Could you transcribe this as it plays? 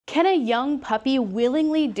Can a young puppy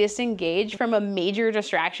willingly disengage from a major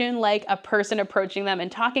distraction like a person approaching them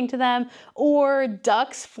and talking to them, or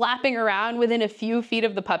ducks flapping around within a few feet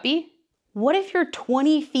of the puppy? What if you're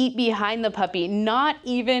 20 feet behind the puppy, not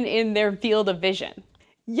even in their field of vision?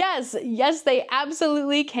 Yes, they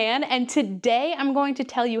absolutely can, and today I'm going to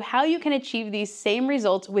tell you how you can achieve these same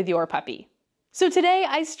results with your puppy. So today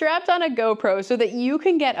I strapped on a GoPro so that you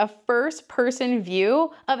can get a first-person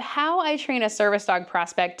view of how I train a service dog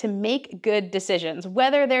prospect to make good decisions,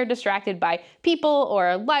 whether they're distracted by people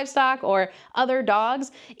or livestock or other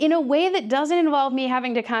dogs, in a way that doesn't involve me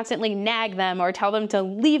having to constantly nag them or tell them to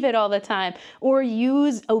leave it all the time or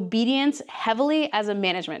use obedience heavily as a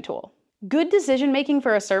management tool. Good decision-making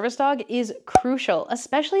for a service dog is crucial,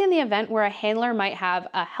 especially in the event where a handler might have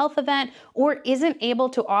a health event or isn't able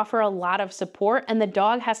to offer a lot of support and the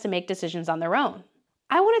dog has to make decisions on their own.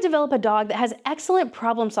 I want to develop a dog that has excellent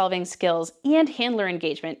problem-solving skills and handler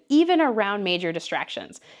engagement, even around major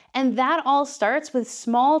distractions. And that all starts with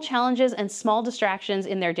small challenges and small distractions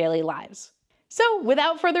in their daily lives. So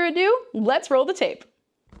without further ado, let's roll the tape.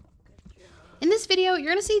 In this video,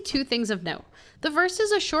 you're going to see two things of note. The first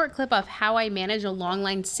is a short clip of how I manage a long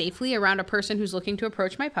line safely around a person who's looking to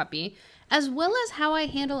approach my puppy, as well as how I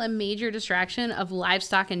handle a major distraction of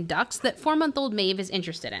livestock and ducks that 4-month-old Maeve is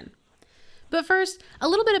interested in. But first, a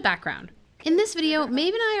little bit of background. In this video,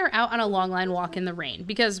 Maeve and I are out on a long line walk in the rain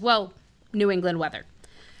because, well, New England weather.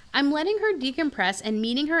 I'm letting her decompress and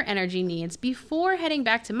meeting her energy needs before heading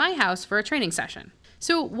back to my house for a training session.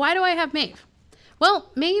 So why do I have Maeve?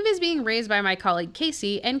 Well, Maeve is being raised by my colleague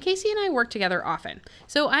Casey, and Casey and I work together often.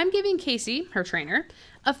 So I'm giving Casey, her trainer,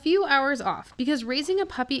 a few hours off because raising a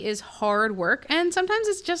puppy is hard work and sometimes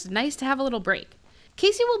it's just nice to have a little break.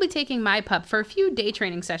 Casey will be taking my pup for a few day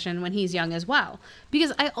training sessions when he's young as well,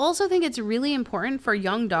 because I also think it's really important for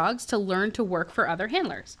young dogs to learn to work for other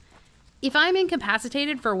handlers. If I'm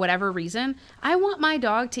incapacitated for whatever reason, I want my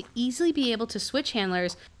dog to easily be able to switch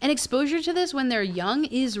handlers, and exposure to this when they're young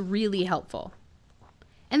is really helpful.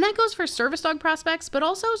 And that goes for service dog prospects, but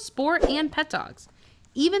also sport and pet dogs.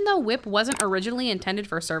 Even though Whip wasn't originally intended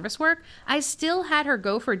for service work, I still had her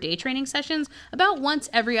go for day training sessions about once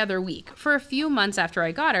every other week for a few months after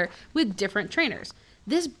I got her with different trainers.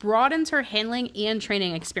 This broadens her handling and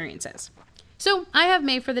training experiences. So I have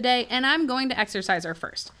Maeve for the day and I'm going to exercise her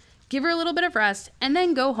first, give her a little bit of rest, and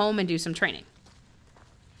then go home and do some training.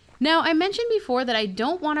 Now, I mentioned before that I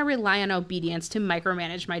don't want to rely on obedience to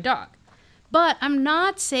micromanage my dog. But I'm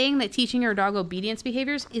not saying that teaching your dog obedience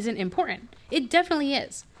behaviors isn't important. It definitely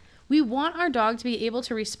is. We want our dog to be able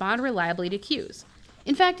to respond reliably to cues.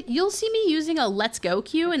 In fact, you'll see me using a let's go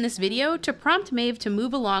cue in this video to prompt Maeve to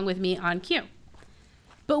move along with me on cue.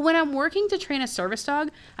 But when I'm working to train a service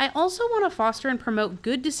dog, I also want to foster and promote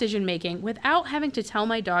good decision making without having to tell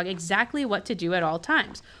my dog exactly what to do at all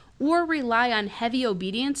times, or rely on heavy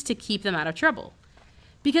obedience to keep them out of trouble.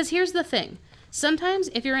 Because here's the thing. Sometimes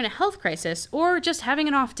if you're in a health crisis or just having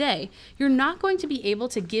an off day, you're not going to be able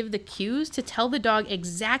to give the cues to tell the dog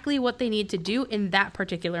exactly what they need to do in that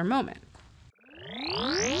particular moment.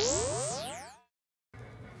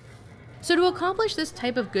 So to accomplish this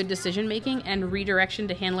type of good decision making and redirection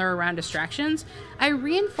to handler around distractions, I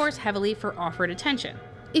reinforce heavily for offered attention.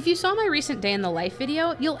 If you saw my recent day in the life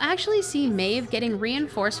video, you'll actually see Maeve getting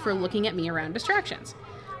reinforced for looking at me around distractions.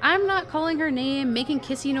 I'm not calling her name, making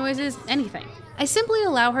kissy noises, anything. I simply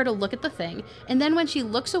allow her to look at the thing, and then when she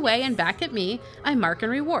looks away and back at me, I mark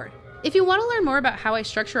and reward. If you want to learn more about how I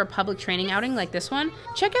structure a public training outing like this one,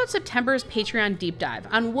 check out September's Patreon deep dive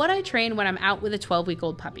on what I train when I'm out with a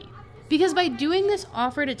 12-week-old puppy. Because by doing this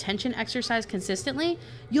offered attention exercise consistently,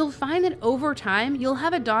 you'll find that over time, you'll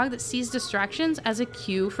have a dog that sees distractions as a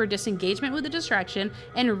cue for disengagement with the distraction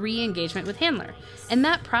and re-engagement with handler. And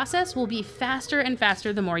that process will be faster and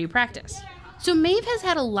faster the more you practice. So Maeve has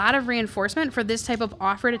had a lot of reinforcement for this type of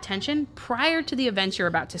offered attention prior to the events you're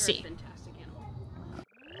about to see.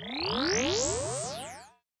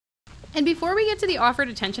 And before we get to the offered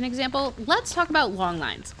attention example, let's talk about long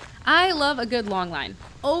lines. I love a good long line,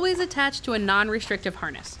 always attached to a non-restrictive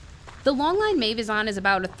harness. The long line Maeve is on is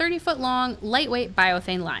about a 30-foot long, lightweight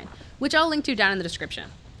biothane line, which I'll link to down in the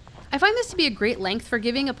description. I find this to be a great length for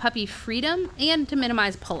giving a puppy freedom and to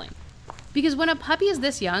minimize pulling. Because when a puppy is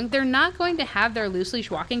this young, they're not going to have their loose leash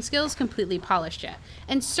walking skills completely polished yet,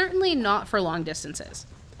 and certainly not for long distances.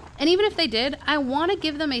 And even if they did, I want to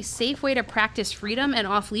give them a safe way to practice freedom and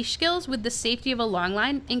off-leash skills with the safety of a long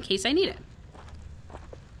line in case I need it.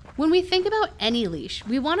 When we think about any leash,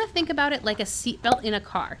 we want to think about it like a seatbelt in a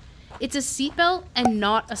car. It's a seatbelt and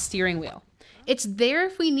not a steering wheel. It's there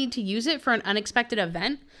if we need to use it for an unexpected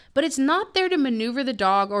event, but it's not there to maneuver the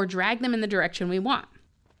dog or drag them in the direction we want.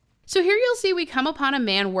 So here you'll see we come upon a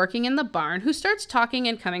man working in the barn who starts talking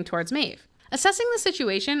and coming towards Maeve. Assessing the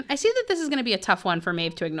situation, I see that this is going to be a tough one for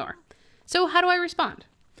Maeve to ignore. So how do I respond?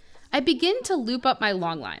 I begin to loop up my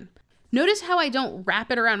long line. Notice how I don't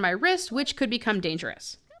wrap it around my wrist, which could become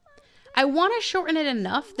dangerous. I want to shorten it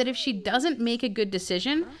enough that if she doesn't make a good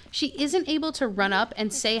decision, she isn't able to run up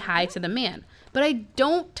and say hi to the man, but I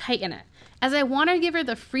don't tighten it, as I want to give her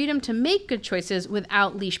the freedom to make good choices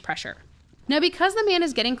without leash pressure. Now, because the man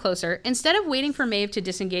is getting closer, instead of waiting for Maeve to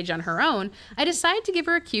disengage on her own, I decide to give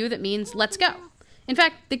her a cue that means let's go. In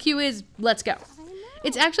fact, the cue is let's go.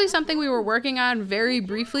 It's actually something we were working on very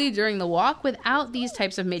briefly during the walk without these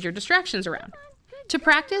types of major distractions around. To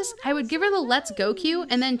practice, I would give her the let's go cue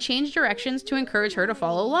and then change directions to encourage her to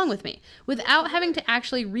follow along with me, without having to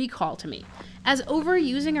actually recall to me, as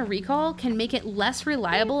overusing a recall can make it less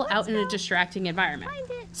reliable out in a distracting environment.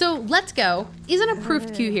 So let's go isn't a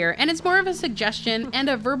proofed cue here, and it's more of a suggestion and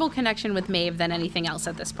a verbal connection with Maeve than anything else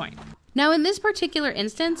at this point. Now in this particular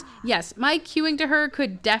instance, yes, my cueing to her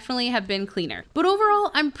could definitely have been cleaner, but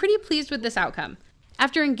overall I'm pretty pleased with this outcome.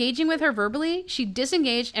 After engaging with her verbally, she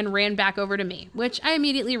disengaged and ran back over to me, which I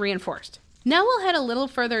immediately reinforced. Now we'll head a little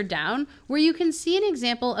further down where you can see an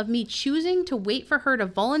example of me choosing to wait for her to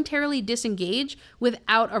voluntarily disengage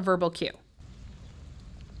without a verbal cue.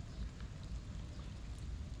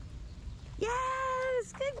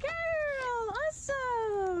 Yes, good girl,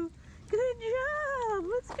 awesome, good job,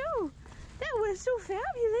 let's go. That was so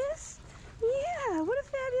fabulous. Yeah, what a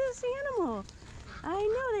fabulous animal. I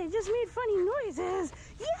know, they just made funny noises.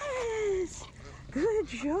 Yes, good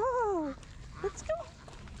job. Let's go.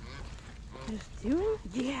 Just do it.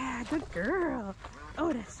 Yeah, good girl.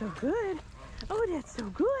 Oh, that's so good. Oh, that's so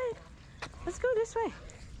good. Let's go this way.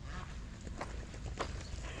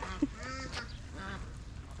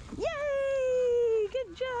 Yay,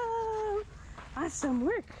 good job. Awesome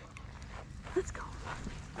work. Let's go.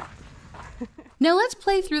 Now let's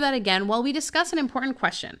play through that again while we discuss an important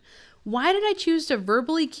question. Why did I choose to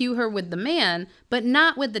verbally cue her with the man, but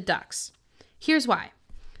not with the ducks? Here's why.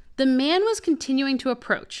 The man was continuing to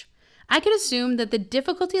approach. I could assume that the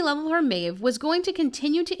difficulty level for Maeve was going to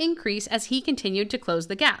continue to increase as he continued to close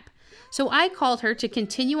the gap. So I called her to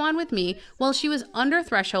continue on with me while she was under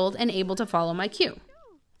threshold and able to follow my cue.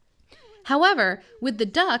 However, with the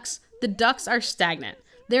ducks are stagnant.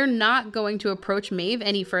 They're not going to approach Maeve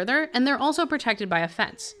any further, and they're also protected by a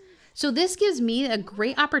fence. So this gives me a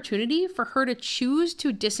great opportunity for her to choose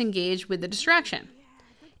to disengage with the distraction.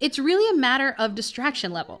 It's really a matter of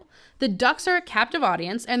distraction level. The ducks are a captive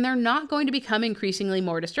audience and they're not going to become increasingly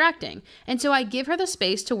more distracting, and so I give her the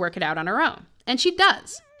space to work it out on her own. And she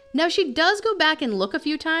does. Now she does go back and look a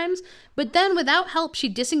few times, but then without help she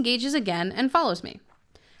disengages again and follows me.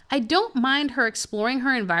 I don't mind her exploring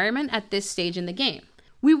her environment at this stage in the game.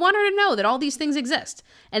 We want her to know that all these things exist,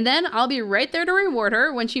 and then I'll be right there to reward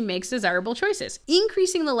her when she makes desirable choices,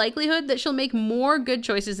 increasing the likelihood that she'll make more good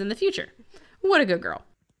choices in the future. What a good girl.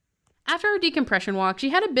 After our decompression walk,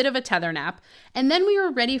 she had a bit of a tether nap, and then we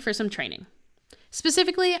were ready for some training.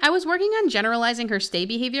 Specifically, I was working on generalizing her stay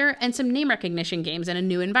behavior and some name recognition games in a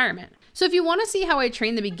new environment. So if you want to see how I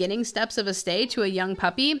train the beginning steps of a stay to a young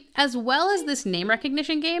puppy, as well as this name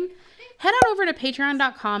recognition game, head on over to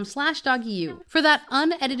patreon.com/doggyu for that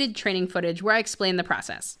unedited training footage where I explain the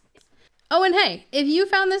process. Oh, and hey, if you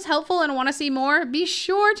found this helpful and want to see more, be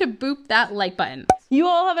sure to boop that like button. You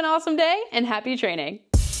all have an awesome day and happy training.